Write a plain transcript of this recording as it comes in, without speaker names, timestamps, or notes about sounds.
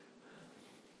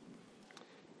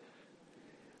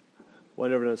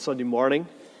whenever on a Sunday morning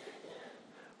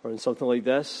or in something like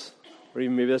this, or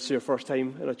even maybe this is your first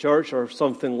time in a church or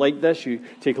something like this, you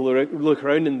take a look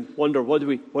around and wonder, what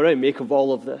do I make of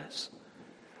all of this?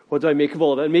 What do I make of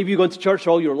all of it? And maybe you've gone to church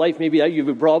all your life. Maybe you've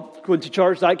been brought up going to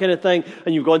church, that kind of thing,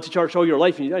 and you've gone to church all your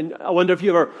life. And I wonder if you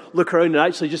ever look around and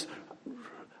actually just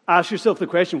ask yourself the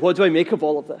question, what do I make of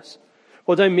all of this?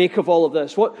 What do I make of all of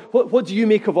this? What do you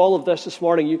make of all of this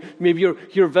morning? Maybe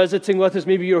you're visiting with us.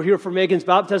 Maybe you're here for Megan's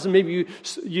baptism. Maybe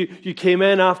you came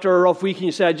in after a rough week and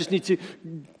you said, I just need to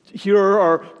hear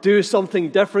or do something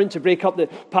different to break up the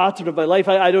pattern of my life.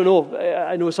 I don't know.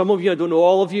 I know some of you. I don't know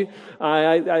all of you.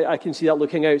 I can see that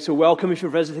looking out. So welcome if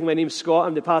you're visiting. My name's Scott.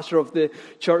 I'm the pastor of the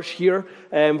church here.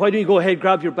 Why don't you go ahead,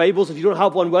 grab your Bibles. If you don't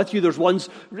have one with you, there's ones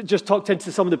just tucked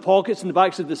into some of the pockets in the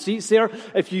backs of the seats there.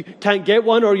 If you can't get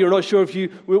one or you're not sure if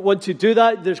you want to do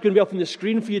that, there's going to be up on the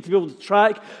screen for you to be able to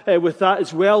track with that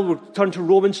as well. We'll turn to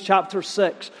Romans chapter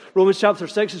 6. Romans chapter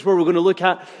 6 is where we're going to look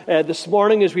at this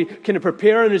morning as we kind of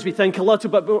prepare and as we think a little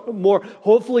bit more,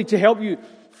 hopefully to help you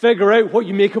figure out what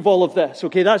you make of all of this.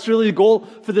 Okay, that's really the goal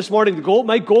for this morning.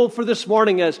 My goal for this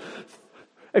morning is,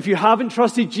 if you haven't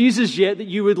trusted Jesus yet, that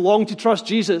you would long to trust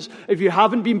Jesus. If you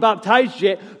haven't been baptized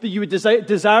yet, that you would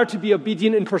desire to be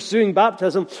obedient in pursuing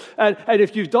baptism. And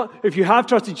if you have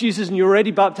trusted Jesus and you're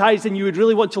already baptized, then you would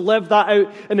really want to live that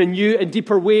out in a new and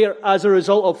deeper way as a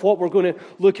result of what we're going to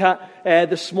look at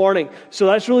this morning. So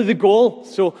that's really the goal.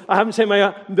 So I haven't set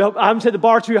the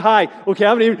bar too high. Okay,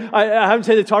 I haven't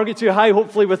set the target too high.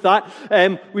 Hopefully, with that,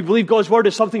 we believe God's word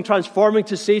is something transforming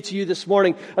to say to you this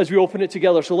morning as we open it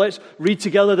together. So let's read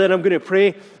together. Then I'm going to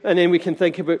pray, and then we can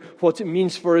think about what it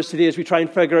means for us today as we try and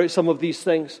figure out some of these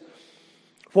things.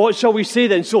 What shall we say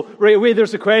then? So right away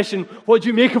there's the question, what do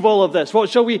you make of all of this?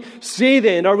 What shall we say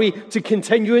then? Are we to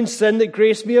continue in sin that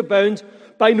grace may abound?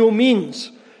 By no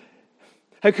means.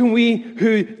 How can we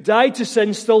who died to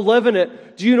sin still live in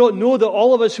it? Do you not know that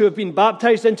all of us who have been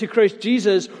baptized into Christ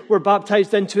Jesus were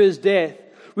baptized into his death?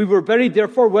 We were buried,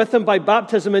 therefore, with him by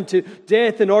baptism into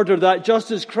death, in order that,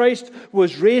 just as Christ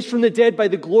was raised from the dead by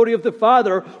the glory of the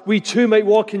Father, we too might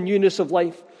walk in newness of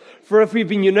life. For if we've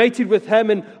been united with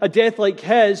him in a death like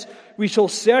his, we shall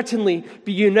certainly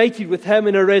be united with him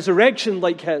in a resurrection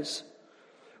like his.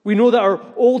 We know that our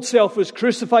old self was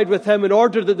crucified with him in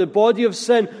order that the body of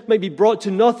sin might be brought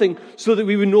to nothing, so that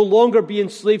we would no longer be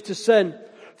enslaved to sin.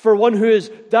 For one who has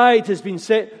died has been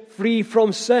set free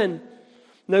from sin.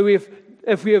 Now,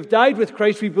 if we have died with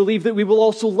Christ, we believe that we will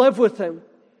also live with him.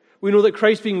 We know that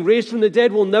Christ, being raised from the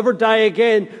dead, will never die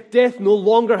again. Death no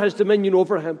longer has dominion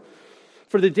over him.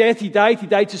 For the death he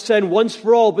died to sin once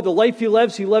for all, but the life he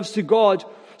lives to God.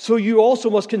 So you also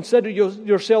must consider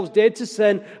yourselves dead to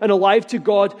sin and alive to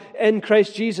God in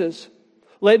Christ Jesus.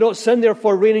 Let not sin,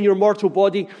 therefore, reign in your mortal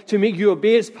body to make you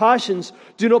obey its passions.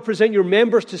 Do not present your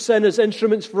members to sin as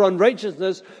instruments for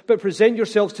unrighteousness, but present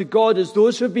yourselves to God as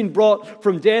those who have been brought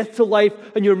from death to life,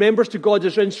 and your members to God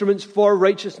as instruments for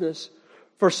righteousness.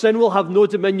 For sin will have no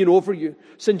dominion over you,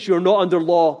 since you are not under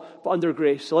law, but under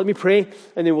grace. So let me pray,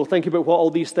 and then we'll think about what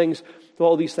all these things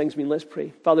mean. Let's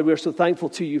pray. Father, we are so thankful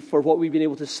to you for what we've been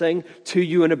able to sing to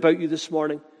you and about you this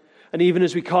morning. And even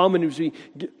as we come and as we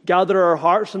gather our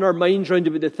hearts and our minds around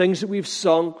about the things that we've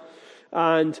sung,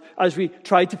 and as we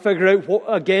try to figure out,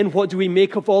 what do we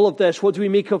make of all of this? What do we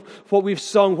make of what we've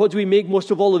sung? What do we make most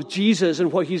of all of Jesus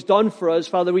and what he's done for us?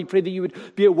 Father, we pray that you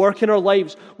would be at work in our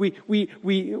lives. We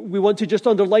want to just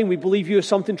underline, we believe you have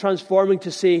something transforming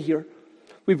to say here.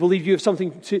 We believe you have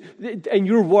something in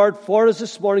your word for us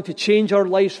this morning to change our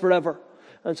lives forever.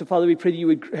 And so, Father, we pray that you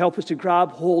would help us to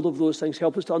grab hold of those things.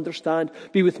 Help us to understand.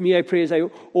 Be with me, I pray, as I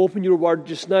open your word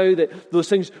just now, that those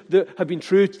things that have been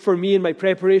true for me in my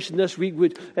preparation this week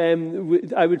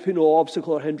I would put no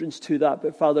obstacle or hindrance to that.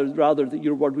 But, Father, rather that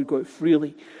your word would go out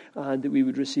freely and that we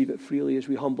would receive it freely as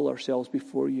we humble ourselves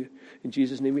before you. In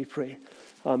Jesus' name we pray.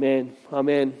 Amen.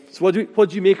 Amen. So what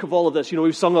do you make of all of this? You know,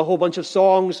 we've sung a whole bunch of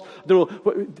songs. I don't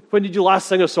know, when did you last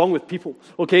sing a song with people?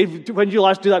 Okay, when did you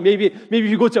last do that? Maybe if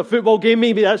you go to a football game,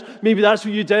 maybe that's what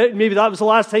you did. Maybe that was the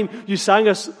last time you sang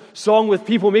a song with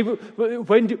people. Maybe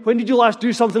when did you last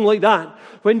do something like that?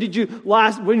 When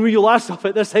were you last up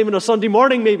at this time on a Sunday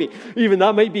morning? Maybe even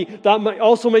that might be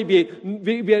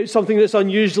something that's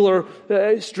unusual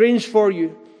or strange for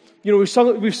you. You know,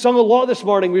 we've sung a lot this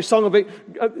morning. We've sung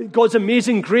about God's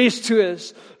amazing grace to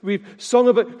us. We've sung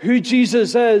about who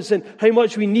Jesus is and how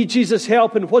much we need Jesus'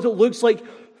 help and what it looks like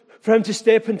for him to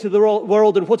step into the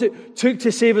world and what it took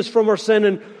to save us from our sin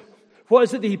and what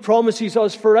is it that he promises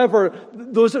us forever.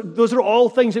 Those are all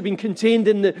things that have been contained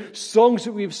in the songs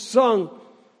that we've sung.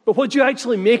 But what do you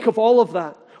actually make of all of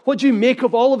that? What do you make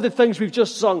of all of the things we've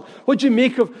just sung? What do you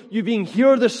make of you being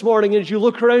here this morning as you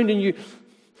look around and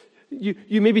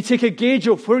you maybe take a gauge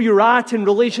of where you're at in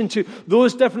relation to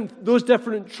those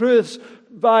different truths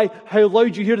by how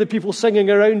loud you hear the people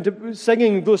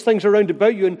singing those things around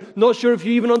about you, and not sure if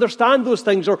you even understand those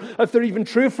things or if they're even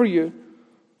true for you.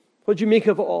 What do you make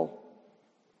of it all?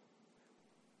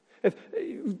 If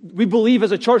we believe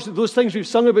as a church that those things we've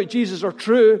sung about Jesus are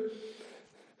true,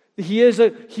 He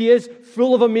is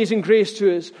full of amazing grace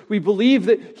to us. We believe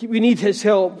that we need His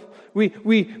help. We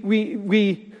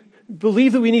believe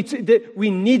that we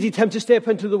needed Him to step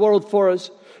into the world for us.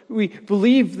 We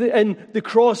believe in the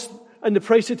cross and the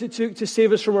price that it took to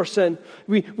save us from our sin.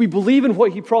 We believe in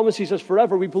what He promises us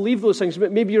forever. We believe those things,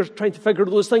 but maybe you're trying to figure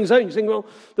those things out. You're saying, well,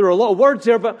 there are a lot of words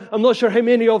there, but I'm not sure how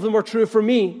many of them are true for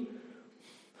me.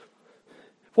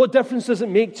 What difference does it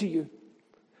make to you?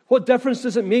 What difference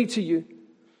does it make to you?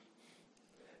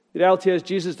 The reality is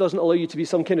Jesus doesn't allow you to be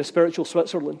some kind of spiritual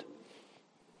Switzerland.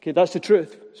 Okay, that's the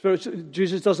truth.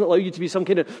 Jesus doesn't allow you to be some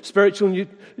kind of spiritual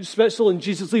Switzerland.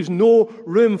 Jesus leaves no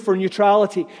room for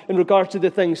neutrality in regard to the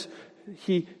things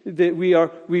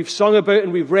that we've sung about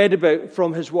and we've read about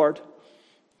from His Word.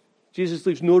 Jesus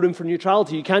leaves no room for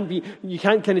neutrality. You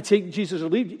can't kind of take Jesus or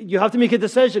leave. You have to make a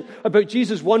decision about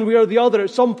Jesus one way or the other at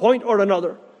some point or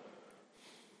another.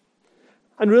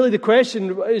 And really the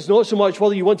question is not so much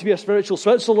whether you want to be a spiritual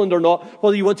Switzerland or not,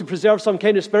 whether you want to preserve some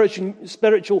kind of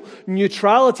spiritual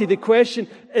neutrality. The question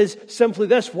is simply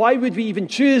this: why would we even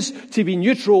choose to be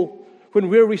neutral when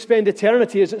where we spend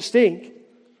eternity is at stake?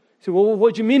 So, well,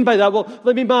 what do you mean by that? Well,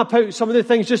 let me map out some of the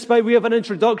things just by way of an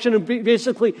introduction and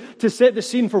basically to set the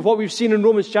scene for what we've seen in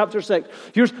Romans chapter 6.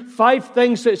 Here's 5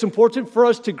 things that it's important for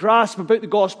us to grasp about the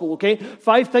gospel, okay?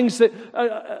 5 things that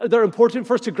are important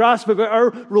for us to grasp about our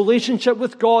relationship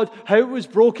with God, how it was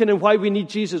broken and why we need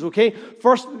Jesus, okay?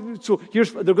 First,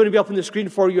 they're going to be up on the screen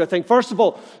for you, I think. First of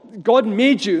all, God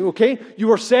made you, okay? You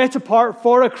were set apart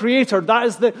for a creator. That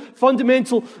is the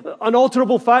fundamental,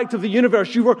 unalterable fact of the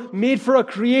universe. You were made for a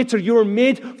creator. You were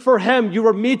made for Him. You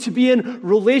were made to be in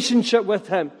relationship with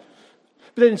Him.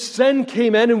 But then sin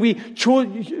came in and we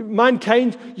chose,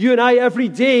 mankind, you and I every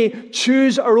day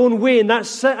choose our own way, and that's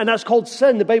sin, and that's called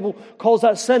sin. The Bible calls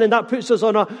that sin, and that puts us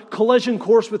on a collision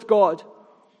course with God.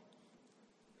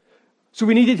 So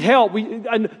we needed help.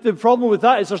 And the problem with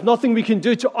that is there's nothing we can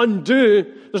do to undo.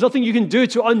 There's nothing you can do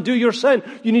to undo your sin.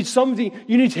 You need somebody,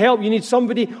 you need help. You need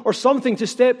somebody or something to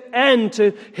step in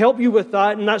to help you with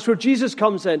that. And that's where Jesus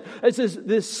comes in. It says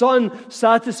the Son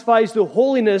satisfies the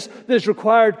holiness that is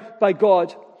required by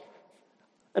God.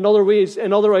 In other words,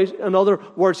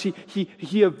 He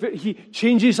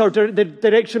changes the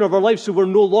direction of our life so we're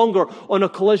no longer on a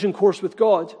collision course with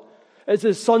God. As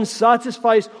His Son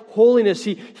satisfies holiness,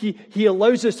 He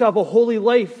allows us to have a holy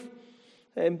life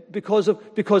because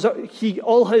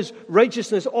all His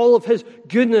righteousness, all of His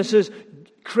goodness is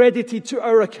credited to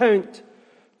our account.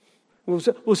 We'll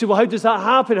say, well, how does that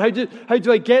happen? How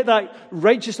do I get that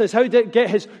righteousness? How do I get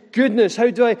His goodness?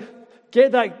 How do I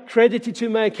get that credited to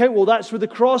my account? Well, that's where the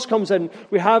cross comes in.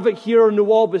 We have it here on the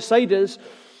wall beside us.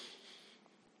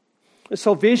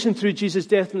 Salvation through Jesus'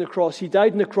 death on the cross. He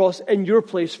died on the cross in your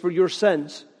place for your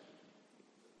sins.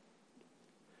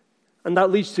 And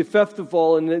that leads to, fifth of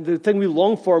all, and the thing we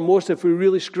long for most if we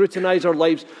really scrutinize our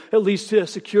lives, it leads to a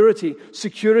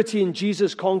security in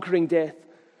Jesus conquering death.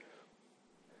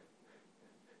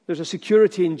 There's a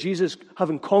security in Jesus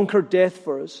having conquered death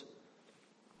for us.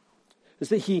 Is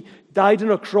that He died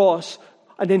on a cross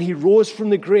and then He rose from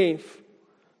the grave.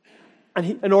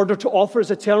 And in order to offer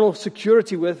us eternal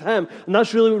security with Him. And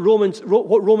that's really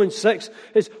what Romans 6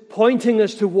 is pointing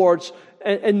us towards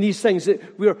in these things.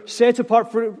 That we are set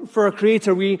apart for a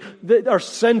Creator. That our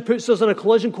sin puts us on a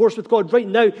collision course with God. Right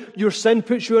now, your sin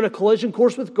puts you on a collision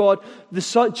course with God.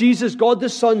 Jesus, God the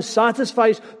Son,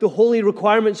 satisfies the holy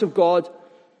requirements of God.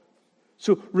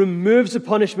 So removes the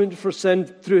punishment for sin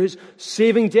through His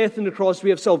saving death on the cross. We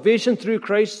have salvation through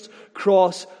Christ's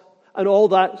cross. And all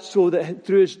that so that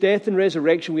through His death and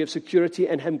resurrection we have security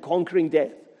in Him conquering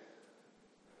death.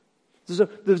 Those are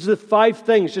the 5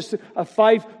 things, just a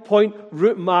 5-point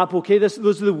route map, okay? Those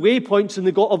are the waypoints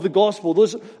of the gospel.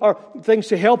 Those are things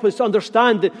to help us to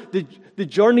understand the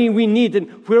journey we need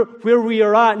and where we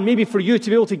are at, and maybe for you to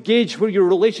be able to gauge where your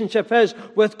relationship is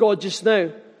with God just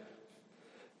now.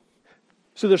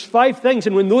 So there's 5 things,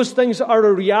 and when those things are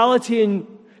a reality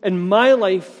in my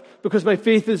life, because my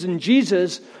faith is in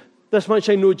Jesus, this much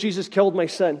I know: Jesus killed my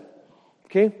sin.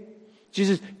 Okay?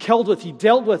 Jesus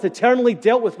eternally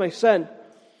dealt with my sin.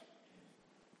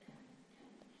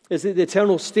 Is that the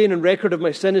eternal stain and record of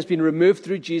my sin has been removed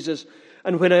through Jesus,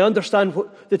 And when I understand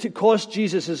that it cost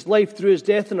Jesus his life through his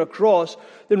death on a cross,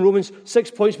 then Romans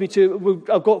 6 points me to,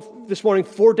 I've got this morning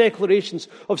 4 declarations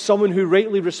of someone who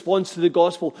rightly responds to the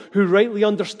gospel, who rightly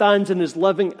understands and is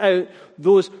living out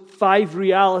those 5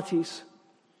 realities.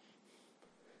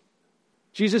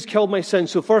 Jesus killed my sin.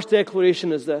 So first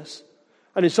declaration is this.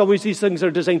 And in some ways these things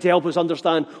are designed to help us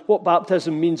understand what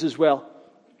baptism means as well.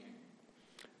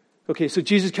 Okay, so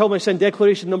Jesus killed my sin.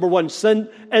 Declaration number 1, sin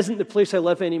isn't the place I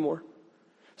live anymore.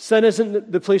 Sin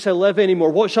isn't the place I live anymore.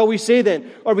 What shall we say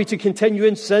then? Are we to continue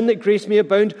in sin that grace may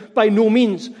abound? By no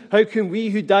means. How can we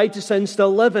who died to sin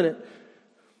still live in it?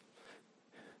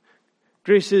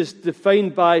 Grace is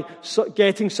defined by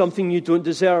getting something you don't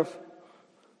deserve.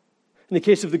 In the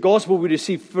case of the gospel, we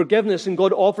receive forgiveness and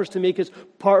God offers to make us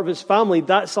part of his family.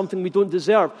 That's something we don't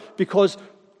deserve because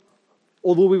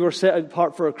although we were set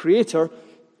apart for our Creator,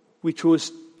 we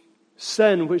chose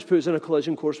sin, which puts us in a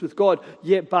collision course with God.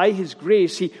 Yet by his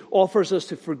grace, he offers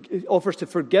to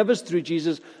forgive us through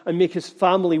Jesus and make his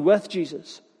family with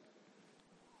Jesus.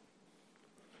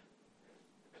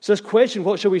 So this question,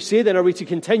 what shall we say then? Are we to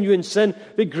continue in sin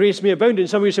that grace may abound? And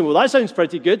some of you are saying, well, that sounds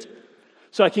pretty good.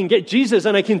 So I can get Jesus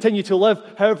and I continue to live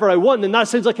however I want. And that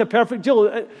sounds like a perfect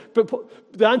deal. But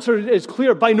the answer is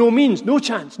clear. By no means, no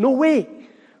chance, no way.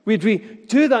 Would we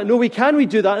do that? No way can we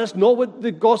do that. That's not what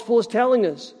the gospel is telling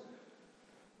us.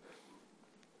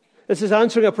 This is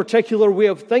answering a particular way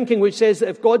of thinking which says that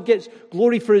if God gets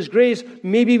glory for his grace,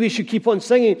 maybe we should keep on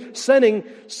sinning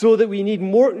so that we need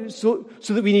more, so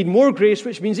that we need more grace,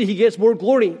 which means that he gets more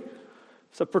glory.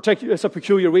 It's a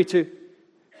peculiar way to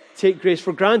take grace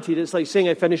for granted. It's like saying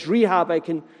I finished rehab, I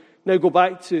can now go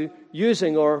back to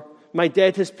using, or my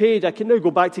debt is paid, I can now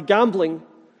go back to gambling.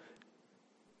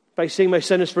 By saying my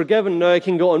sin is forgiven, now I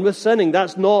can go on with sinning.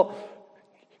 That's not,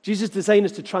 Jesus' design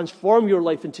is to transform your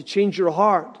life and to change your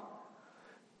heart,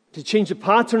 to change the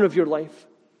pattern of your life.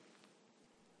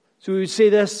 So we would say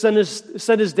this, sin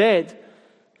is dead.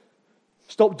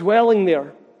 Stop dwelling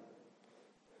there.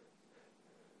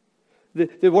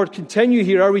 The word continue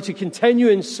here, are we to continue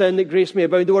in sin that grace may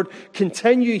abound? The word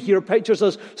continue here pictures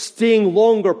us staying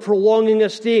longer, prolonging a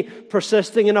stay,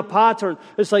 persisting in a pattern.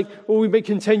 It's like, well, we might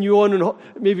continue on, and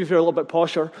maybe if you're a little bit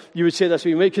posher, you would say this,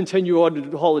 we might continue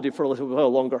on holiday for a little while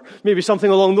longer. Maybe something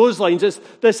along those lines. It's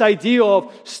this idea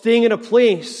of staying in a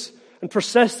place and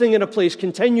persisting in a place,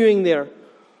 continuing there.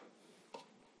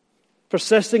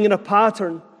 Persisting in a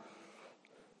pattern.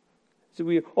 So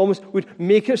we almost would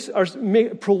make our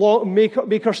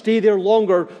stay there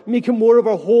longer, make it more of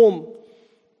our home.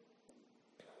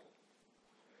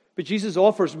 But Jesus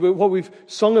offers, what we've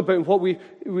sung about and what we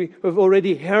have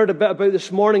already heard a bit about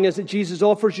this morning, is that Jesus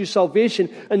offers you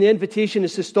salvation, and the invitation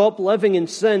is to stop living in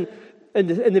sin, in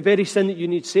the very sin that you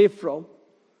need saved from.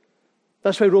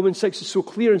 That's why Romans 6 is so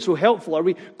clear and so helpful. Are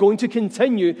you going to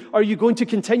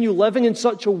continue living in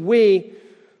such a way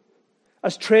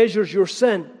as treasures your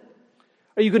sin?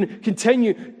 Are you going to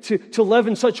continue to live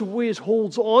in such a way as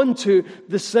holds on to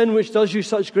the sin which does you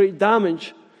such great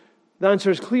damage? The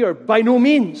answer is clear. By no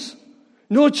means.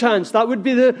 No chance. That would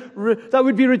be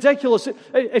ridiculous.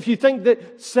 If you think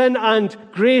that sin and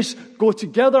grace go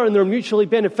together and they're mutually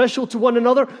beneficial to one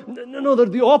another, no, they're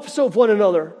the opposite of one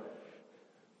another.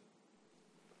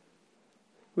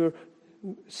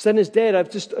 Sin is dead.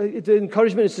 The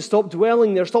encouragement is to stop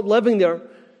dwelling there, stop living there.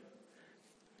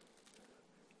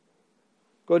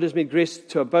 God has made grace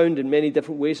to abound in many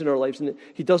different ways in our lives, and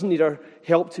he doesn't need our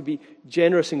help to be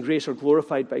generous in grace or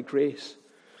glorified by grace.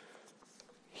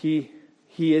 He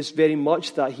is very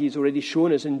much that. He has already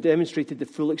shown us and demonstrated the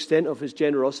full extent of his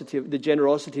generosity, the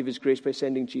generosity of his grace by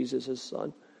sending Jesus, his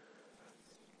Son.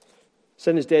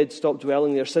 Sin is dead, stop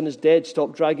dwelling there. Sin is dead,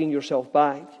 stop dragging yourself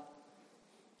back.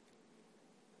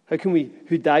 How can we,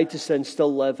 who died to sin,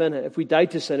 still live in it? If we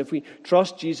died to sin, if we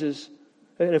trust Jesus,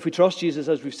 and if we trust Jesus,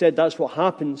 as we've said, that's what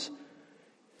happens.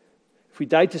 If we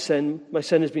died to sin, my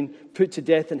sin has been put to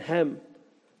death in him.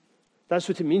 That's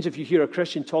what it means if you hear a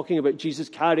Christian talking about Jesus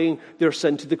carrying their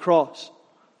sin to the cross.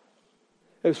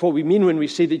 It's what we mean when we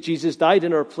say that Jesus died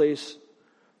in our place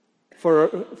for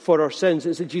our sins.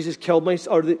 It's that Jesus killed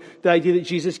the idea that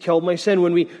Jesus killed my sin.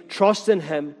 When we trust in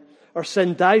him, our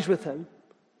sin dies with him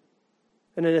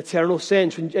in an eternal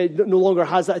sense, when it no longer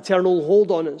has that eternal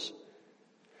hold on us.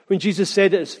 When Jesus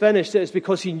said it is finished, it is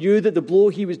because he knew that the blow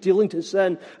he was dealing to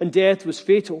sin and death was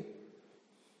fatal.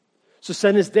 So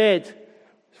sin is dead.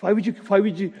 Why would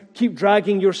you keep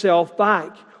dragging yourself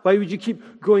back? Why would you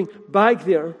keep going back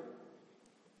there?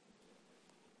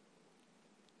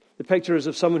 The picture is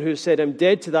of someone who has said, I'm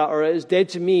dead to that, or it is dead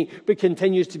to me, but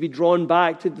continues to be drawn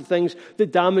back to the things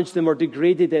that damaged them or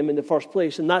degraded them in the first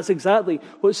place. And that's exactly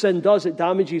what sin does. It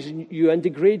damages you and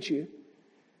degrades you.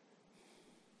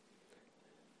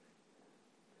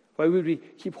 Why would we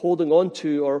keep holding on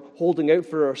to or holding out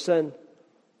for our sin?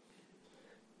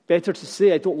 Better to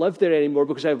say I don't live there anymore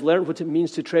because I've learned what it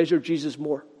means to treasure Jesus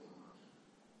more.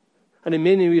 And in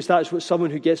many ways, that's what someone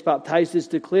who gets baptized is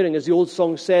declaring. As the old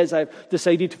song says, I've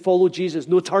decided to follow Jesus.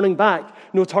 No turning back.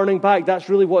 No turning back. That's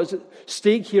really what's at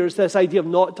stake here, is this idea of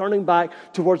not turning back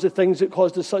towards the things that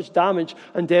caused us such damage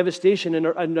and devastation in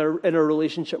our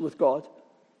relationship with God.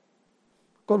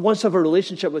 God wants to have a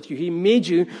relationship with you. He made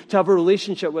you to have a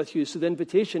relationship with you. So the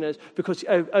invitation is, because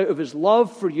out of his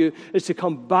love for you, is to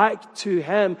come back to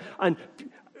him and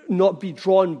not be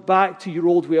drawn back to your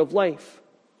old way of life.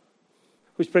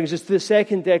 Which brings us to the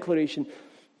second declaration.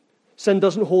 Sin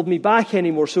doesn't hold me back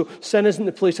anymore. So sin isn't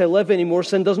the place I live anymore.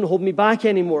 Sin doesn't hold me back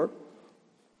anymore.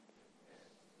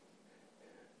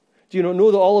 Do you not know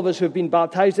that all of us who have been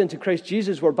baptized into Christ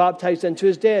Jesus were baptized into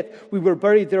his death? We were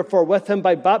buried, therefore, with him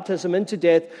by baptism into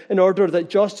death, in order that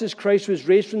just as Christ was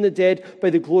raised from the dead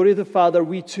by the glory of the Father,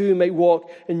 we too might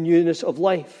walk in newness of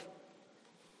life.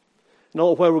 In a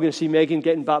little while, we're going to see Megan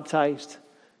getting baptized.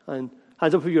 And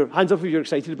hands up if you're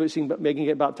excited about seeing Megan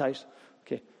get baptized.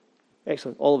 Okay,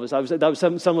 excellent. All of us. That was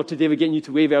similar to David getting you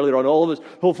to wave earlier on. All of us.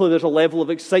 Hopefully there's a level of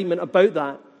excitement about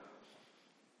that.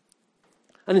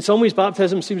 And in some ways,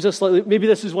 baptism seems a slightly... Maybe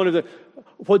this is one of the...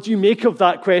 What do you make of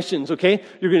that questions, okay?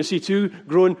 You're going to see two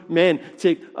grown men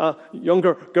take a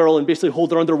younger girl and basically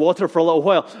hold her underwater for a little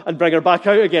while and bring her back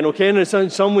out again, okay? And in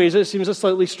some ways, it seems a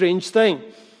slightly strange thing.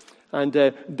 And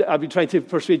I've been trying to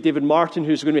persuade David Martin,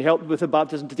 who's going to be helped with the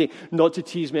baptism today, not to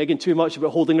tease Megan too much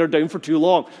about holding her down for too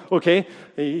long, okay?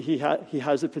 He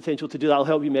has the potential to do that. I'll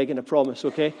help you, Megan, I promise,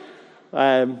 okay?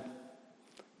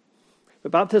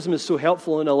 But baptism is so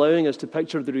helpful in allowing us to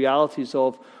picture the realities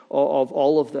of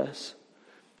all of this.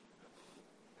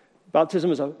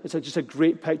 Baptism is just a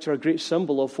great picture, a great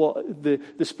symbol of what the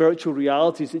spiritual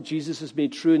realities that Jesus has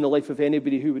made true in the life of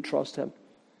anybody who would trust him.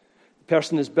 The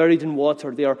person is buried in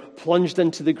water. They are plunged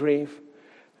into the grave,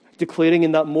 declaring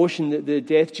in that motion that the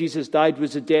death Jesus died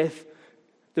was a death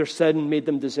their sin made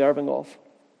them deserving of.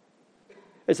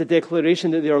 It's a declaration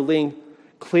that they are laying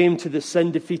claim to the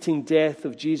sin-defeating death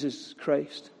of Jesus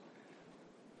Christ.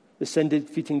 The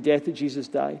sin-defeating death that Jesus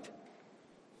died.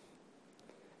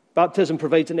 Baptism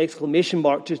provides an exclamation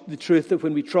mark to the truth that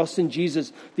when we trust in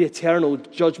Jesus, the eternal,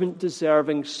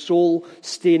 judgment-deserving,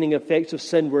 soul-staining effects of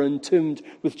sin were entombed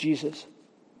with Jesus.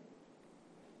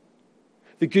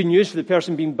 The good news for the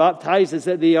person being baptized is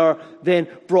that they are then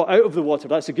brought out of the water.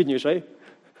 That's the good news, right?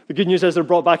 The good news is they're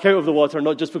brought back out of the water,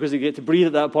 not just because they get to breathe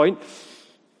at that point.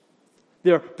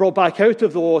 They're brought back out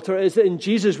of the water. Is that in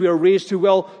Jesus we are raised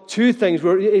to, two things.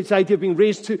 It's the idea of being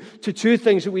raised to two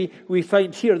things that we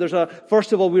find here.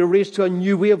 First of all, we are raised to a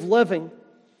new way of living.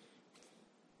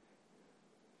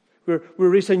 We're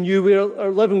raised to a new way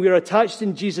of living. We are attached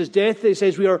in Jesus' death. It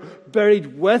says we are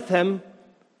buried with him.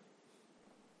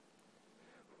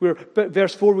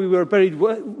 Verse 4, we were buried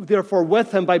therefore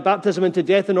with him by baptism into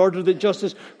death, in order that just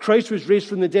as Christ was raised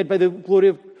from the dead by the glory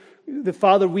of the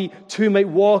Father, we too might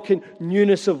walk in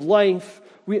newness of life.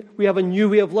 We have a new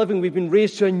way of living. We've been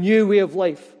raised to a new way of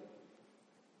life.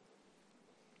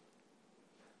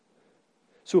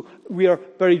 So we are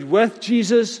buried with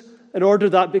Jesus in order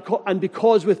that,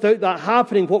 because without that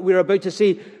happening, what we're about to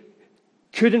say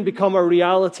couldn't become a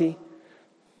reality.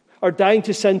 Our dying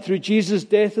to sin through Jesus'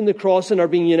 death on the cross and our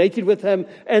being united with him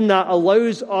in that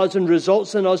allows us and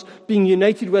results in us being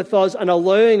united with us and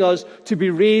allowing us to be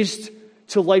raised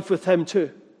to life with him too.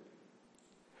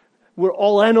 We're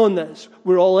all in on this.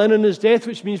 We're all in on his death,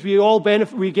 which means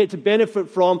we get to benefit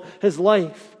from his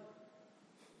life.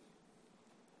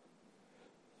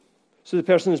 So the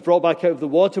person is brought back out of the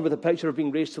water with a picture of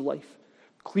being raised to life,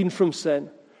 clean from sin,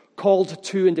 called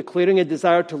to and declaring a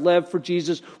desire to live for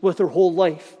Jesus with their whole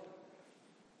life.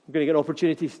 We're going to get an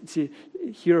opportunity to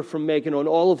hear from Megan on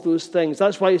all of those things.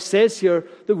 That's why it says here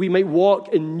that we might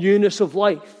walk in newness of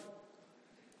life.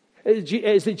 It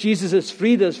is that Jesus has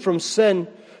freed us from sin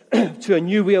to a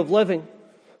new way of living.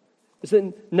 It's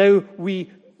that now we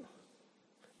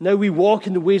walk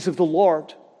in the ways of the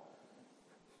Lord.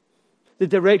 The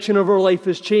direction of our life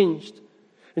has changed.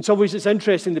 In some ways, it's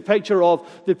interesting. The picture of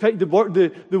the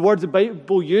word the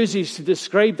Bible uses to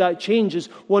describe that change is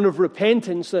one of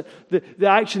repentance. The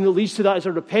action that leads to that is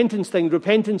a repentance thing.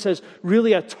 Repentance is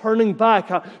really a turning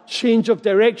back, a change of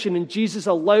direction, and Jesus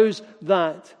allows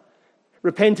that.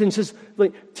 Repentance is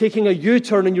like taking a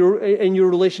U-turn in your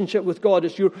relationship with God.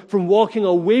 It's you're from walking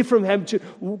away from Him to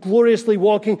gloriously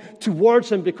walking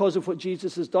towards Him because of what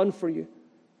Jesus has done for you.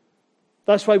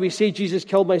 That's why we say Jesus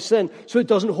killed my sin, so it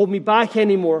doesn't hold me back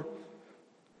anymore.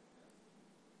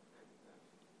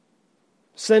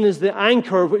 Sin is the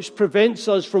anchor which prevents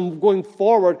us from going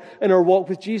forward in our walk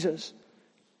with Jesus.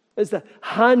 It's the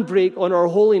handbrake on our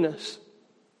holiness.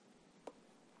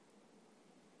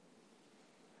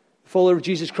 The follower of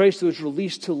Jesus Christ was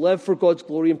released to live for God's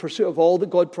glory in pursuit of all that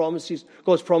God's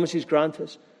promises grant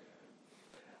us.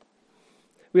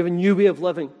 We have a new way of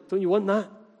living. Don't you want that?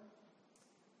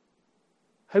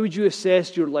 How would you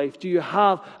assess your life? Do you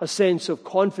have a sense of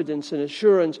confidence and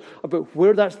assurance about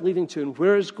where that's leading to and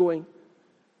where it's going?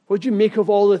 What do you make of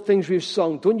all the things we've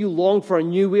sung? Don't you long for a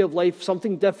new way of life,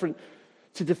 something different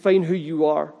to define who you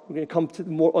are? We're going to come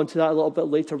more onto that a little bit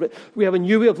later. But we have a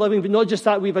new way of living, but not just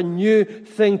that, we have a new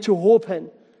thing to hope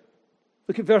in.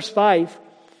 Look at verse 5.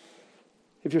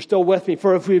 If you're still with me,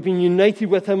 for if we have been united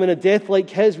with Him in a death like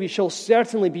His, we shall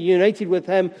certainly be united with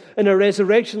Him in a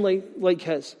resurrection like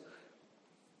His.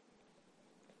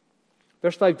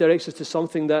 Verse 5 directs us to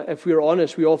something that, if we're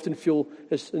honest, we often feel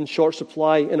is in short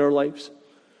supply in our lives.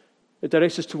 It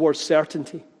directs us towards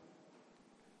certainty.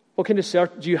 What kind of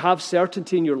certainty? Do you have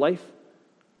certainty in your life?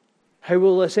 How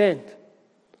will this end?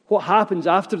 What happens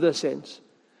after this ends?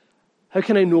 How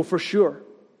can I know for sure?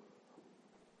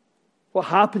 What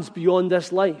happens beyond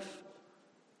this life?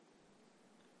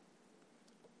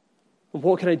 And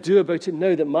what can I do about it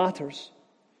now that matters?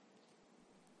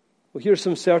 Well, here's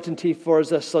some certainty for us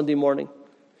this Sunday morning.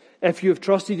 If you have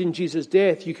trusted in Jesus'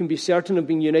 death, you can be certain of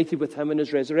being united with Him in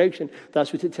His resurrection.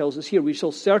 That's what it tells us here. We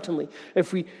shall certainly,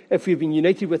 if we've been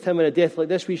united with Him in a death like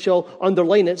this, we shall,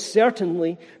 underline it,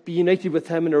 certainly be united with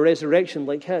Him in a resurrection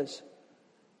like His.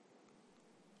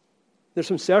 There's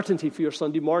some certainty for your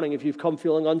Sunday morning if you've come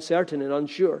feeling uncertain and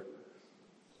unsure.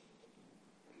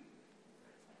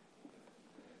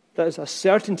 That is a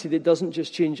certainty that doesn't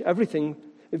just change everything,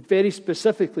 it very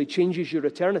specifically changes your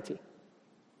eternity.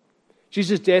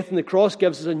 Jesus' death on the cross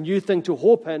gives us a new thing to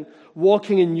hope in,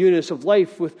 walking in newness of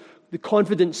life with the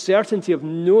confident certainty of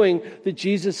knowing that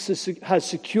Jesus has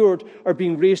secured our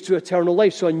being raised to eternal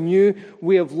life. So a new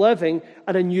way of living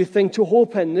and a new thing to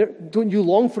hope in. Don't you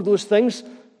long for those things?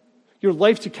 Your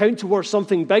life to count towards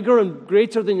something bigger and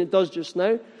greater than it does just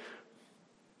now?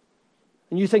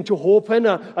 And you think to hope in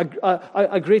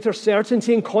a greater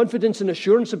certainty and confidence and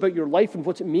assurance about your life and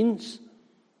what it means?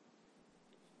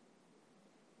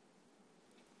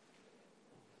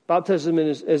 Baptism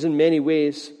is in many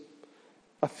ways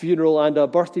a funeral and a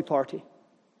birthday party.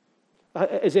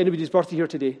 Is anybody's birthday here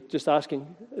today? Just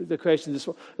asking the question.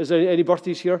 Is there any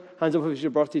birthdays here? Hands up if it's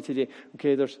your birthday today.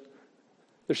 Okay, there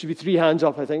should be 3 hands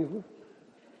up, I think.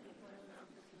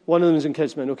 One of them is in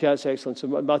Kidsman. Okay, that's excellent. So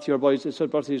Matthew, our boys, it's her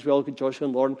birthday as well. Joshua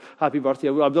and Lauren, happy birthday.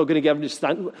 I'm not going to get them to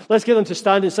stand. Let's get them to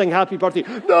stand and sing happy birthday.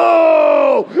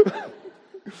 No!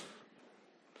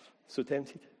 So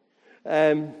tempted.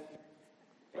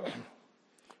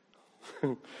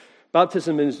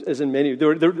 Baptism is in many. They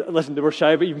were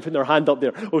shy about even putting their hand up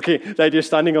there. Okay, the idea of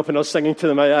standing up and us singing to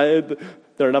them,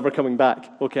 they're never coming back.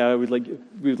 Okay, we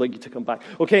would like you to come back.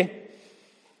 Okay,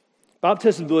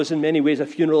 baptism, though, is in many ways a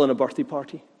funeral and a birthday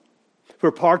party,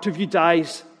 where part of you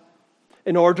dies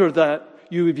in order that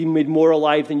you would be made more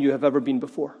alive than you have ever been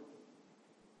before.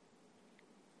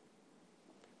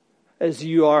 As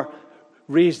you are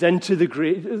raised into the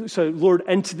grave, lowered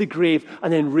into the grave,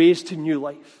 and then raised to new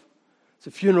life. It's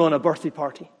a funeral and a birthday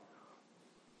party.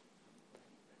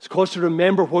 It's a cause to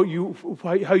remember how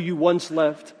you once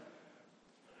lived,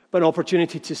 but an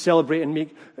opportunity to celebrate and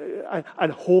make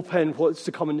and hope in what's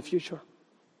to come in the future.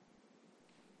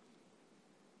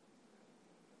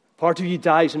 Part of you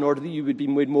dies in order that you would be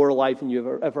made more alive than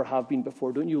you ever have been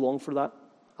before. Don't you long for that?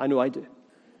 I know I do.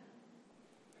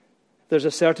 There's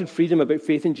a certain freedom about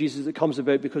faith in Jesus that comes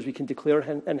about because we can declare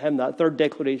in Him. That third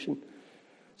declaration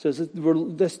says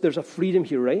that there's a freedom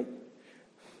here, right?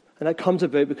 And that comes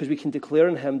about because we can declare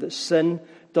in Him that sin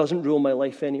doesn't rule my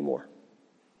life anymore.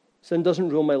 Sin doesn't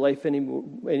rule my life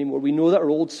anymore. We know that our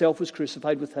old self was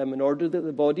crucified with Him in order that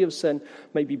the body of sin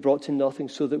might be brought to nothing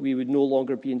so that we would no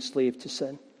longer be enslaved to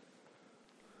sin.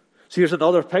 So here's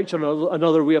another picture,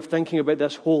 another way of thinking about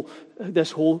this whole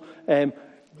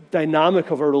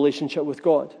dynamic of our relationship with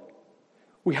God.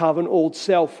 We have an old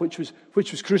self which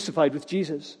was crucified with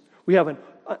Jesus.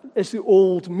 It's the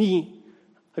old me.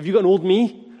 Have you got an old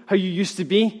me? How you used to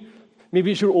be?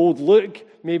 Maybe it's your old look.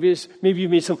 Maybe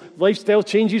you've made some lifestyle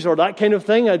changes or that kind of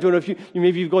thing. I don't know if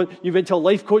you've went to a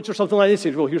life coach or something like this.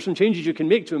 Said, well, here's some changes you can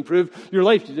make to improve your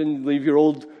life. You didn't leave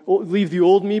the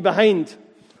old me behind.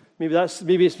 Maybe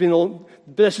it's been.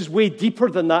 This is way deeper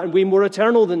than that and way more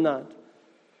eternal than that.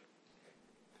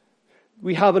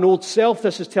 We have an old self,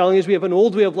 this is telling us. We have an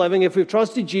old way of living. If we've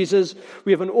trusted Jesus,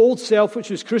 we have an old self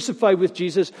which was crucified with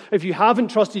Jesus. If you haven't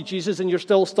trusted Jesus, then you're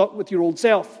still stuck with your old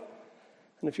self.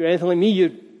 And if you're anything like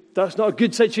me, that's not a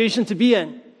good situation to be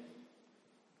in.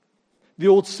 The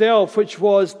old self, which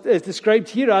is described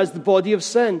here as the body of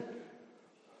sin.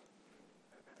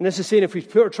 And this is saying if we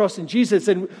put our trust in Jesus,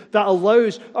 then that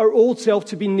allows our old self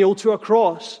to be nailed to a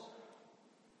cross.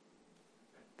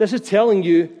 This is telling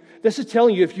you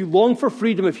if you long for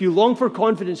freedom, if you long for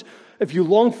confidence, if you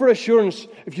long for assurance,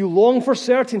 if you long for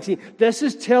certainty, this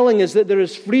is telling us that there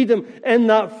is freedom in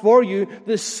that for you,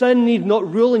 that sin need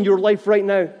not rule in your life right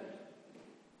now.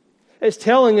 It's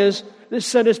telling us that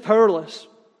sin is powerless.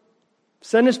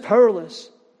 Sin is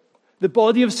powerless. The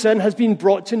body of sin has been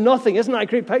brought to nothing. Isn't that a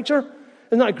great picture?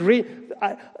 Isn't that great?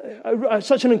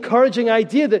 Such an encouraging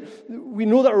idea that we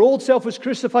know that our old self was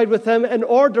crucified with him in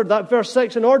order, that verse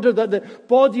 6, in order that the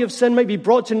body of sin might be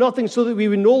brought to nothing so that we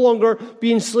would no longer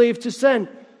be enslaved to sin.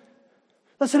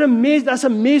 That's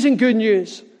amazing good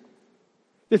news.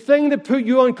 The thing that put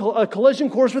you on a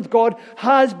collision course with God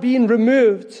has been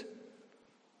removed.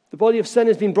 The body of sin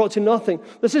has been brought to nothing.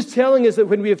 This is telling us that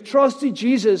when we have trusted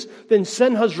Jesus, then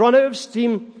sin has run out of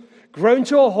steam, ground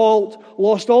to a halt,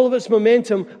 lost all of its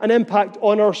momentum and impact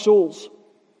on our souls.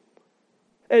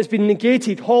 It has been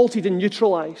negated, halted, and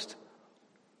neutralized.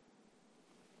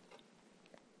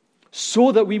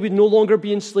 So that we would no longer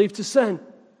be enslaved to sin.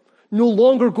 No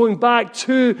longer going back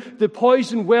to the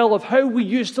poison well of how we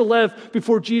used to live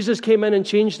before Jesus came in and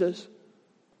changed us.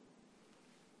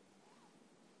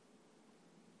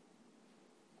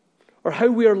 Or how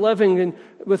we are living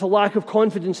with a lack of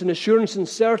confidence and assurance and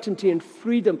certainty and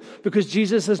freedom because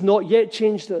Jesus has not yet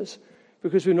changed us,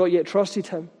 because we've not yet trusted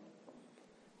him.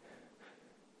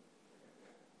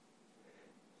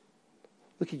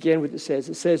 Look again what it says.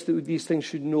 It says that these things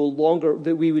should no longer,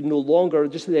 that we would no longer,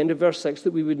 just at the end of verse 6,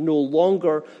 that we would no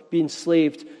longer be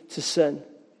enslaved to sin.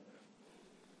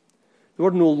 The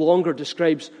word no longer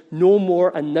describes no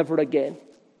more and never again.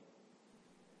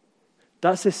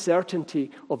 That's the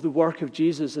certainty of the work of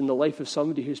Jesus in the life of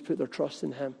somebody who's put their trust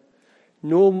in him.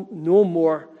 No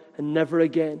more and never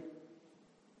again.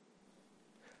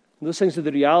 And those things are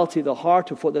the reality, the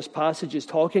heart of what this passage is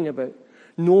talking about.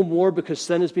 No more because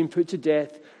sin has been put to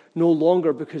death. No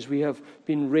longer because we have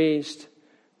been raised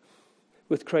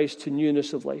with Christ to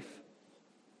newness of life.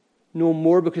 No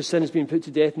more because sin has been put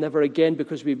to death. Never again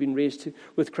because we've been raised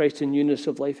with Christ to newness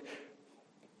of life.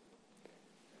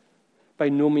 By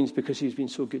no means because he's been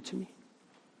so good to me.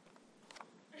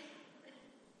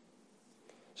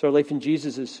 So our life in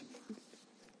Jesus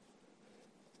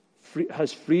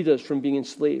has freed us from being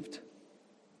enslaved.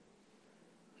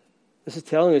 This is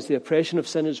telling us the oppression of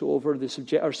sin is over.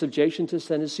 Our subjection to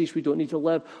sin has ceased. We don't need to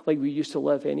live like we used to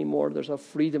live anymore. There's a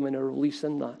freedom and a release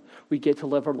in that. We get to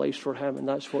live our lives for him, and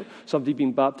that's what somebody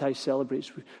being baptized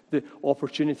celebrates. The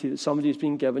opportunity that somebody has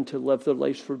been given to live their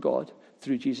lives for God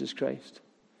through Jesus Christ.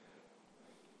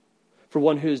 For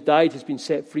one who has died has been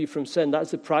set free from sin.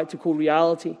 That's the practical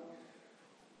reality.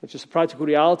 It's just a practical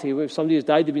reality. If somebody has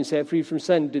died, they've been set free from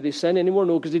sin. Do they sin anymore?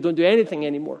 No, because they don't do anything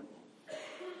anymore.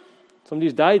 Somebody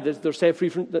who's died, they're set free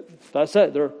from... That's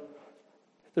it. There's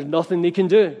nothing they can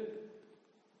do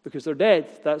because they're dead.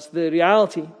 That's the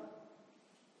reality.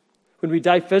 When we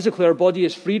die physically, our body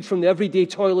is freed from the everyday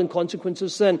toil and consequence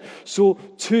of sin. So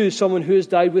too, someone who has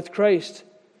died with Christ...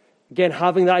 Again,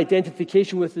 having that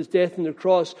identification with his death on the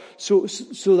cross. So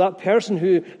that person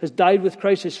who has died with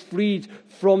Christ is freed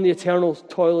from the eternal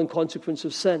toil and consequence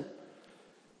of sin.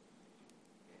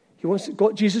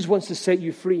 Jesus wants to set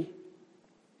you free.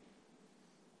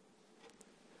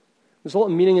 There's a lot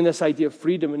of meaning in this idea of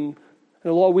freedom, and in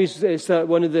a lot of ways it's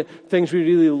one of the things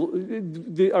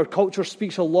our culture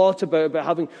speaks a lot about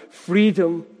having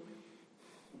freedom.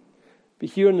 But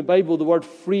here in the Bible, the word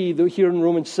free, here in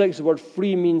Romans 6, the word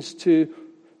free means to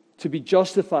be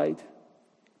justified.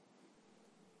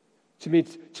 To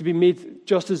be made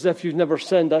just as if you've never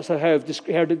sinned. That's how I've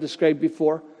heard it described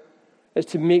before.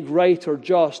 It's to make right or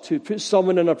just, to put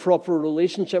someone in a proper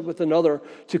relationship with another,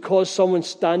 to cause someone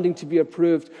standing to be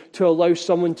approved, to allow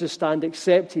someone to stand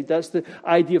accepted. That's the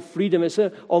idea of freedom. It's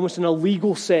almost in a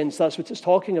legal sense. That's what it's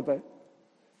talking about.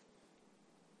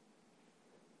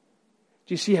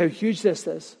 Do you see how huge this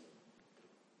is?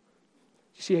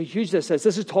 Do See how huge this is?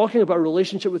 This is talking about a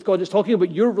relationship with God. It's talking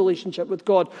about your relationship with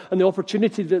God and the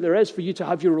opportunity that there is for you to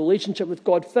have your relationship with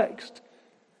God fixed.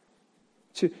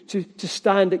 To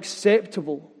stand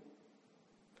acceptable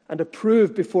and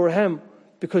approved before Him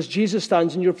because Jesus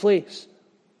stands in your place.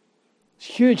 It's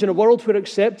huge. In a world where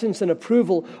acceptance and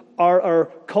approval are our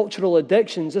cultural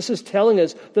addictions, this is telling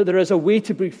us that there is a way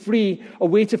to be free, a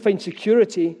way to find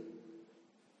security.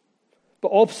 But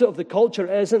opposite of the culture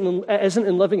isn't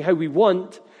in living how we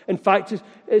want. In fact,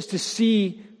 it's to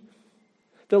see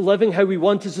that living how we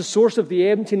want is the source of the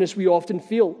emptiness we often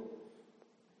feel.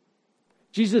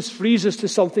 Jesus frees us to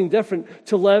something different,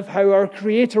 to live how our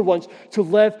Creator wants, to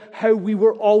live how we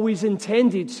were always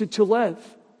intended to live.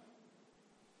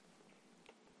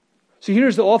 So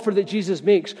here's the offer that Jesus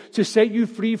makes, to set you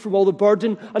free from all the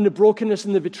burden and the brokenness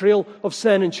and the betrayal of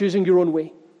sin and choosing your own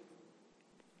way.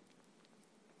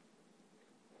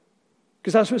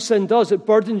 Because that's what sin does. It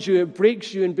burdens you, it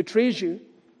breaks you, and betrays you.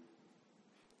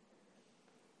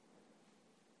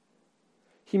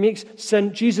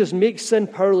 Jesus makes sin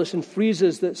powerless and frees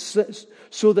us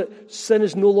so that sin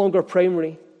is no longer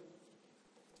primary.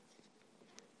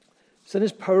 Sin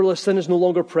is powerless, sin is no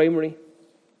longer primary.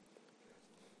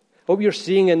 I hope you're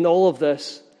seeing in all of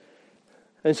this.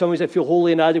 In some ways I feel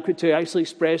wholly inadequate to actually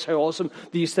express how awesome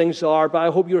these things are, but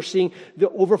I hope you're seeing the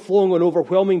overflowing and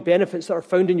overwhelming benefits that are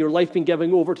found in your life being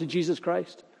given over to Jesus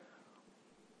Christ.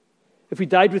 If we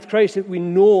died with Christ, we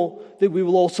know that we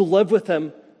will also live with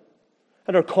Him.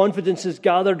 And our confidence is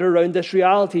gathered around this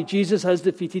reality. Jesus has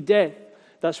defeated death.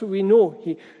 That's what we know.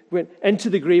 He went into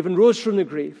the grave and rose from the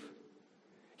grave.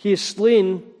 He has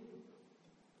slain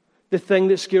the thing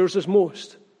that scares us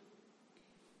most.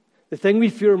 The thing we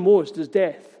fear most is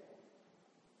death.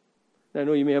 I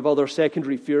know you may have other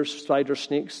secondary fears, spiders,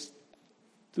 snakes,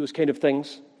 those kind of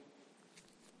things.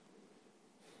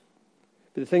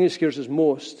 But the thing that scares us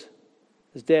most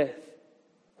is death.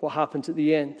 What happens at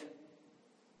the end?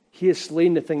 He has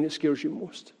slain the thing that scares you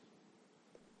most.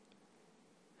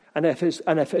 And if it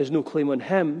has no claim on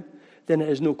Him, then it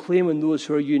has no claim on those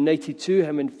who are united to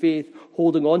Him in faith,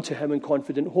 holding on to Him in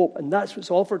confident hope. And that's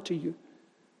what's offered to you.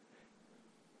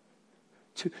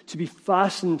 To be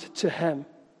fastened to Him.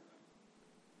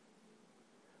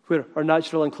 Where our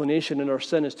natural inclination and our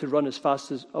sin is to run as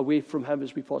fast away from Him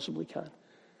as we possibly can.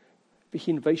 But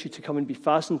He invites you to come and be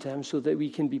fastened to Him so that we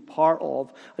can be part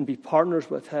of and be partners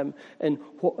with Him in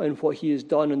what He has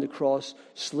done on the cross,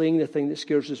 slaying the thing that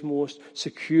scares us most,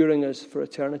 securing us for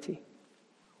eternity.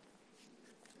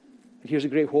 And here's a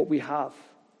great hope we have.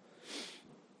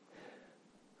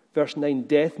 Verse 9,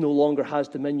 death no longer has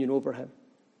dominion over Him.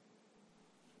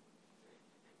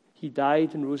 He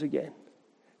died and rose again,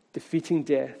 defeating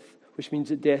death, which means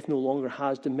that death no longer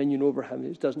has dominion over Him.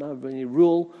 It doesn't have any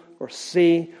rule or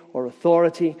say or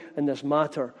authority in this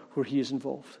matter where He is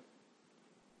involved.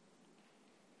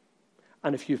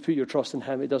 And if you've put your trust in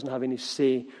Him, it doesn't have any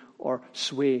say or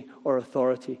sway or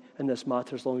authority in this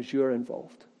matter as long as you're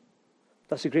involved.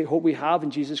 That's the great hope we have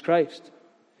in Jesus Christ.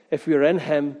 If we are in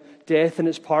Him, death and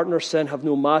its partner, sin, have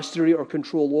no mastery or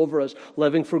control over us.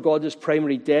 Living for God is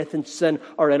primary. Death and sin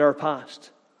are in our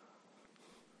past.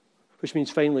 Which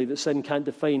means, finally, that sin can't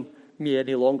define me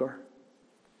any longer.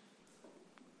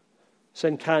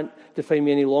 Sin can't define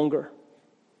me any longer.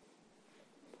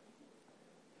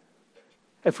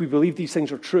 If we believe these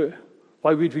things are true,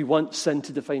 why would we want sin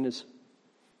to define us?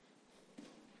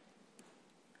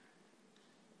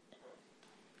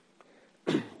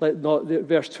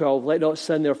 Verse 12, let not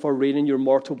sin therefore reign in your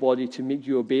mortal body to make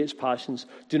you obey its passions.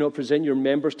 Do not present your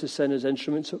members to sin as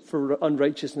instruments for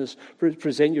unrighteousness.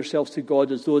 Present yourselves to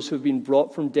God as those who have been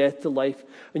brought from death to life,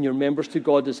 and your members to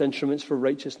God as instruments for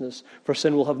righteousness. For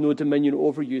sin will have no dominion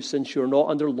over you, since you are not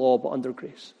under law but under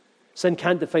grace. Sin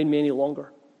can't define me any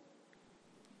longer.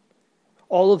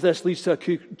 All of this leads to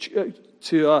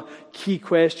a key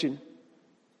question.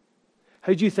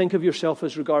 How do you think of yourself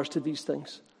as regards to these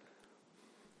things?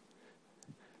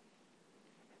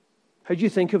 How do you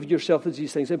think of yourself as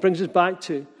these things? It brings us back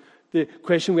to the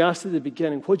question we asked at the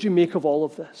beginning. What do you make of all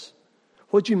of this?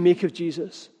 What do you make of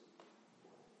Jesus?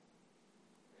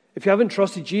 If you haven't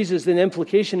trusted Jesus, then the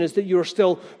implication is that you are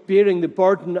still bearing the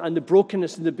burden and the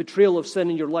brokenness and the betrayal of sin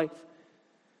in your life.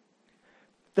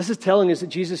 This is telling us that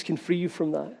Jesus can free you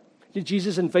from that. That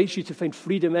Jesus invites you to find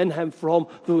freedom in Him from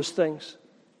those things.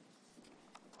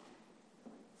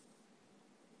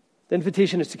 The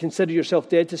invitation is to consider yourself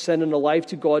dead to sin and alive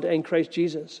to God in Christ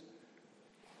Jesus.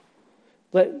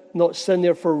 Let not sin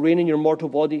therefore reign in your mortal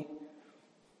body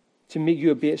to make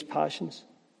you obey its passions.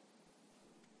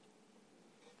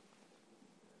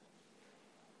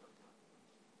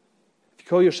 If you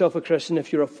call yourself a Christian,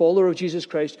 if you're a follower of Jesus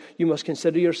Christ, you must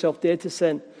consider yourself dead to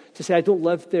sin. To say, I don't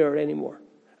live there anymore.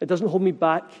 It doesn't hold me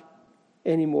back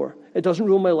anymore. It doesn't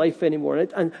rule my life anymore.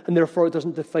 And therefore it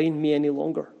doesn't define me any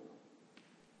longer.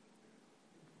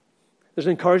 There's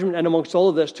an encouragement in amongst all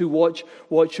of this to watch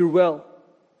your will.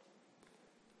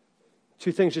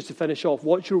 Two things just to finish off.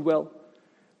 Watch your will.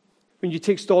 When you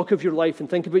take stock of your life and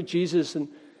think about Jesus and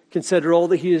consider all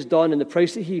that he has done and the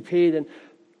price that he paid and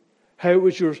how it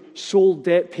was your sole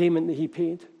debt payment that he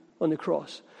paid on the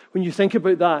cross. When you think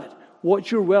about that,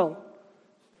 watch your will.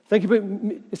 Think about,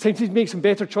 it's time to make some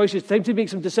better choices. It's time to make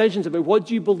some decisions about what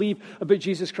do you believe about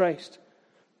Jesus Christ.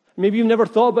 Maybe you've never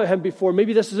thought about him before.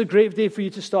 Maybe this is a great day for you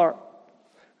to start.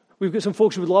 We've got some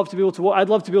folks who would love to be able to walk. I'd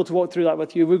love to be able to walk through that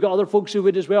with you. We've got other folks who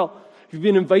would as well. If you've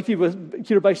been invited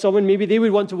here by someone, maybe they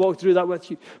would want to walk through that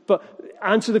with you. But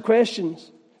answer the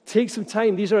questions. Take some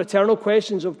time. These are eternal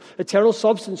questions of eternal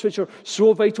substance, which are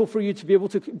so vital for you to be able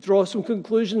to draw some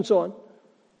conclusions on.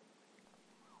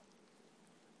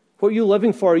 What are you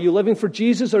living for? Are you living for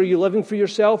Jesus? Or are you living for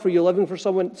yourself? Or are you living for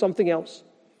something else?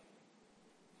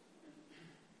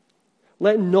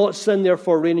 Let not sin,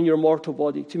 therefore, reign in your mortal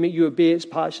body to make you obey its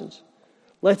passions.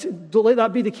 Don't let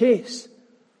that be the case.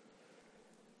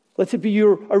 Let it be a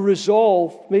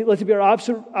resolve. Let it be our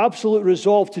absolute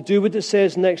resolve to do what it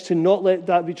says next, to not let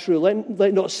that be true.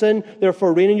 Let not sin,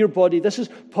 therefore, reign in your body. This is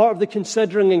part of the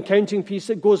considering and counting piece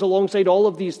that goes alongside all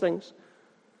of these things.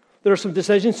 There are some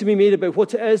decisions to be made about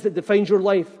what it is that defines your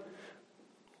life.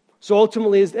 So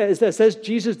ultimately, is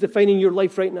Jesus defining your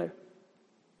life right now?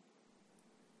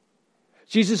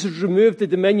 Jesus has removed the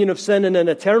dominion of sin in an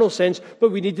eternal sense,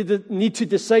 but we need to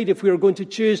decide if we are going to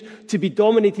choose to be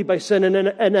dominated by sin in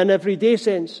an everyday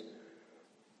sense.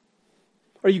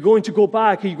 Are you going to go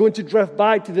back? Are you going to drift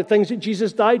back to the things that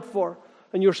Jesus died for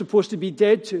and you're supposed to be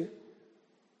dead to?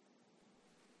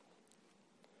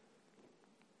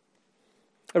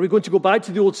 Are we going to go back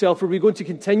to the old self? Are we going to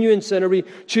continue in sin? Are we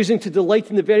choosing to delight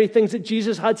in the very things that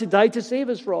Jesus had to die to save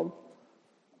us from?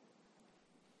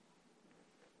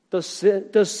 Does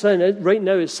sin, right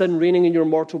now, is sin reigning in your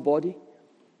mortal body?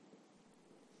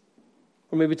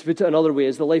 Or maybe to put it another way,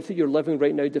 is the life that you're living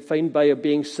right now defined by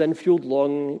obeying sin-fueled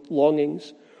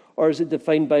longings, or is it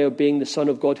defined by obeying the Son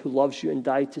of God who loves you and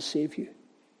died to save you?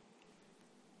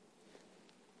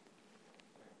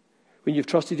 When you've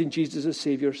trusted in Jesus as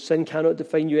Savior, sin cannot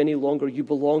define you any longer. You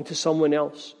belong to someone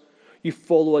else. You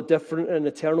follow a different and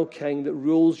eternal King that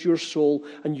rules your soul,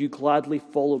 and you gladly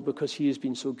follow because he has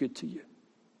been so good to you.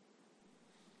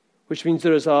 Which means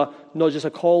there is not just a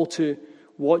call to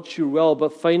watch your will,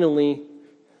 but finally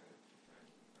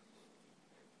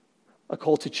a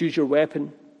call to choose your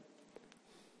weapon.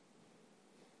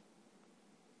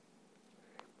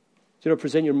 Do not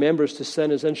present your members to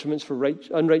sin as instruments for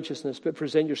unrighteousness, but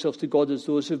present yourselves to God as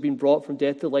those who have been brought from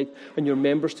death to life, and your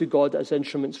members to God as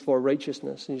instruments for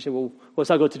righteousness. And you say, well, what's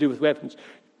that got to do with weapons?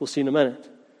 We'll see in a minute.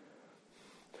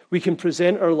 We can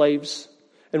present our lives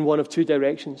in one of two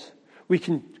directions. We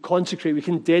can consecrate, we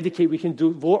can dedicate, we can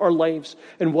devote our lives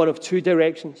in one of two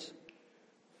directions.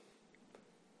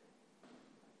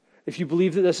 If you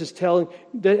believe that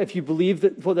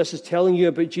what this is telling you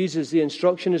about Jesus, the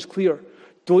instruction is clear.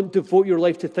 Don't devote your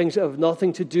life to things that have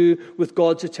nothing to do with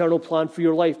God's eternal plan for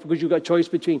your life, because you've got a choice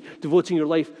between devoting your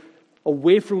life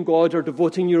away from God or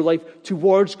devoting your life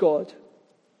towards God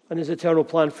and his eternal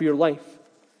plan for your life.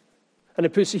 And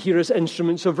it puts it here as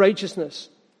instruments of righteousness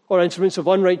or instruments of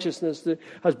unrighteousness, that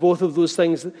has both of those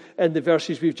things in the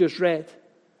verses we've just read.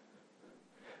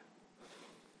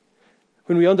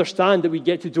 When we understand that we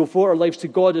get to devote our lives to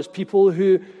God as people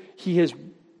who he has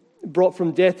brought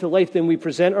from death to life, then we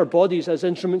present our bodies as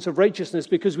instruments of righteousness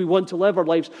because we want to live our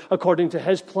lives according to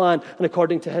his plan and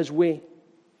according to his way.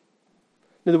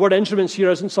 Now, the word instruments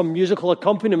here isn't some musical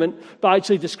accompaniment, but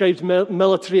actually describes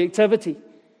military activity.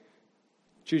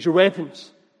 Choose your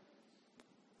weapons.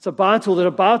 It's a battle. There's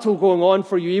a battle going on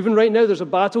for you. Even right now, there's a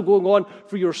battle going on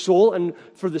for your soul and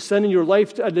for the sin in your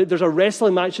life. There's a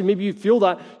wrestling match, and maybe you feel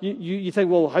that. You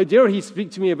think, well, how dare he speak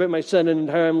to me about my sin and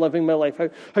how I'm living my life?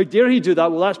 How dare he do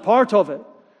that? Well, that's part of it.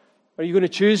 Are you going to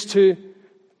choose to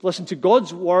listen to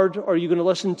God's word, or are you going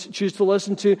to choose to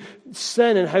listen to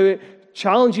sin and how it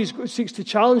seeks to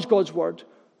challenge God's word?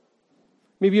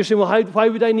 Maybe you're saying, well, why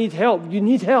would I need help? You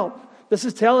need help. This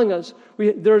is telling us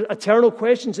there are eternal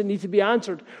questions that need to be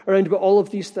answered around about all of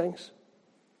these things.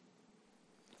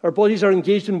 Our bodies are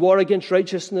engaged in war against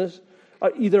righteousness.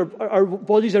 Our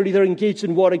bodies are either engaged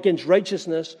in war against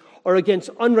righteousness or against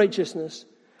unrighteousness.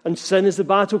 And sin is the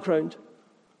battleground.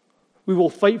 We will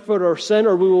fight for our sin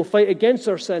or we will fight against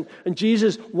our sin. And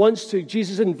Jesus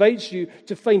invites you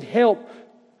to find help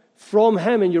from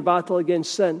him in your battle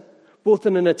against sin, both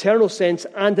in an eternal sense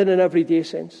and in an everyday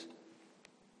sense.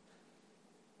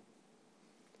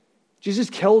 Jesus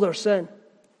killed our sin.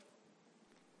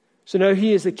 So now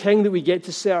he is the king that we get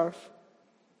to serve.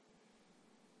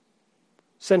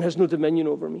 Sin has no dominion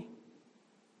over me.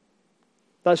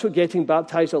 That's what getting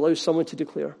baptized allows someone to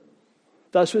declare.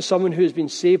 That's what someone who has been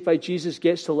saved by Jesus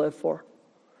gets to live for.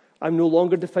 I'm no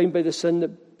longer defined by the sin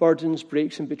that burdens,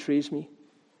 breaks, and betrays me,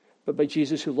 but by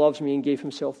Jesus who loves me and gave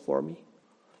himself for me.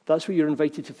 That's what you're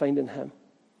invited to find in him.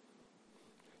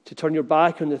 To turn your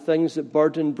back on the things that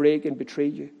burden, break, and betray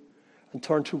you, and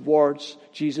turn towards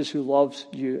Jesus who loves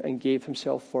you and gave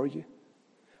himself for you.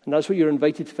 And that's what you're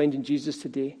invited to find in Jesus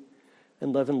today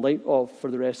and live in light of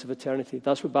for the rest of eternity.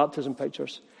 That's what baptism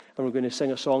pictures. And we're going to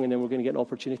sing a song, and then we're going to get an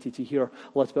opportunity to hear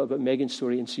a little bit about Megan's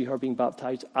story and see her being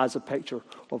baptized as a picture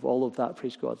of all of that.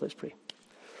 Praise God. Let's pray.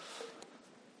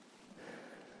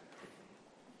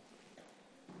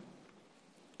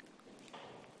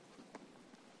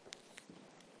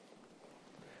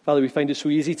 Father, we find it so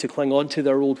easy to cling on to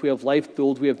their old way of life, the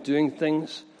old way of doing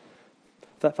things.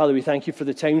 Father, we thank you for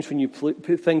the times when you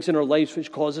put things in our lives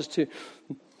which cause us to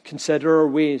consider our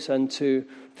ways and to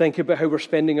think about how we're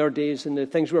spending our days and the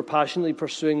things we're passionately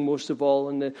pursuing most of all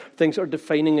and the things that are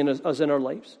defining us in our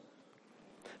lives.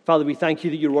 Father, we thank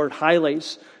you that your word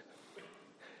highlights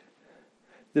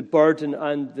the burden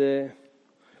and the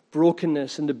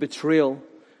brokenness and the betrayal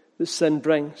that sin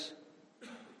brings.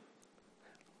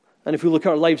 And if we look at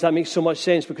our lives, that makes so much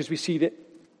sense because we see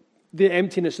the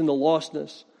emptiness and the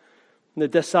lostness and the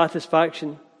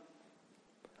dissatisfaction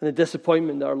and the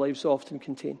disappointment that our lives often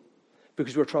contain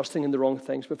because we're trusting in the wrong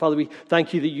things. But Father, we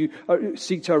thank you that you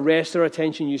seek to arrest our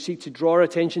attention. You seek to draw our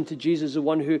attention to Jesus, the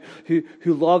one who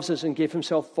loves us and gave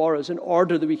himself for us in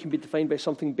order that we can be defined by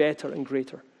something better and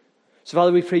greater. So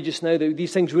Father, we pray just now that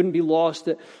these things wouldn't be lost,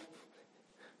 that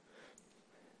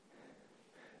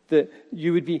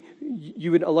you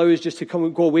would allow us just to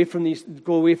go away from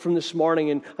this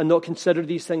morning and not consider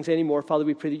these things anymore. Father,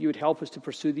 we pray that you would help us to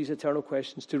pursue these eternal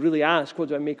questions, to really ask, what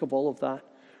do I make of all of that?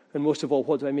 And most of all,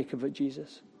 what do I make of it,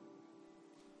 Jesus?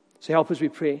 So help us, we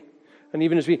pray. And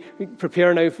even as we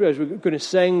prepare now, as we're going to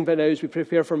sing, but now as we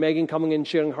prepare for Megan coming in and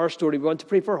sharing her story, we want to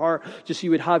pray for her, just so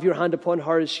you would have your hand upon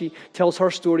her as she tells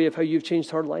her story of how you've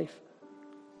changed her life.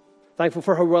 Thankful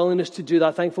for her willingness to do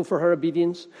that. Thankful for her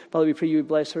obedience. Father, we pray you would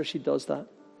bless her as she does that.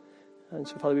 And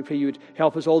so, Father, we pray you would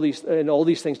help us all these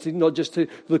things, to not just to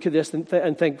look at this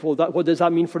and think, well, what does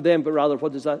that mean for them, but rather,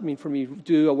 what does that mean for me?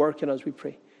 Do a work in us, we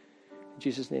pray. In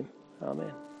Jesus' name,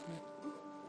 amen.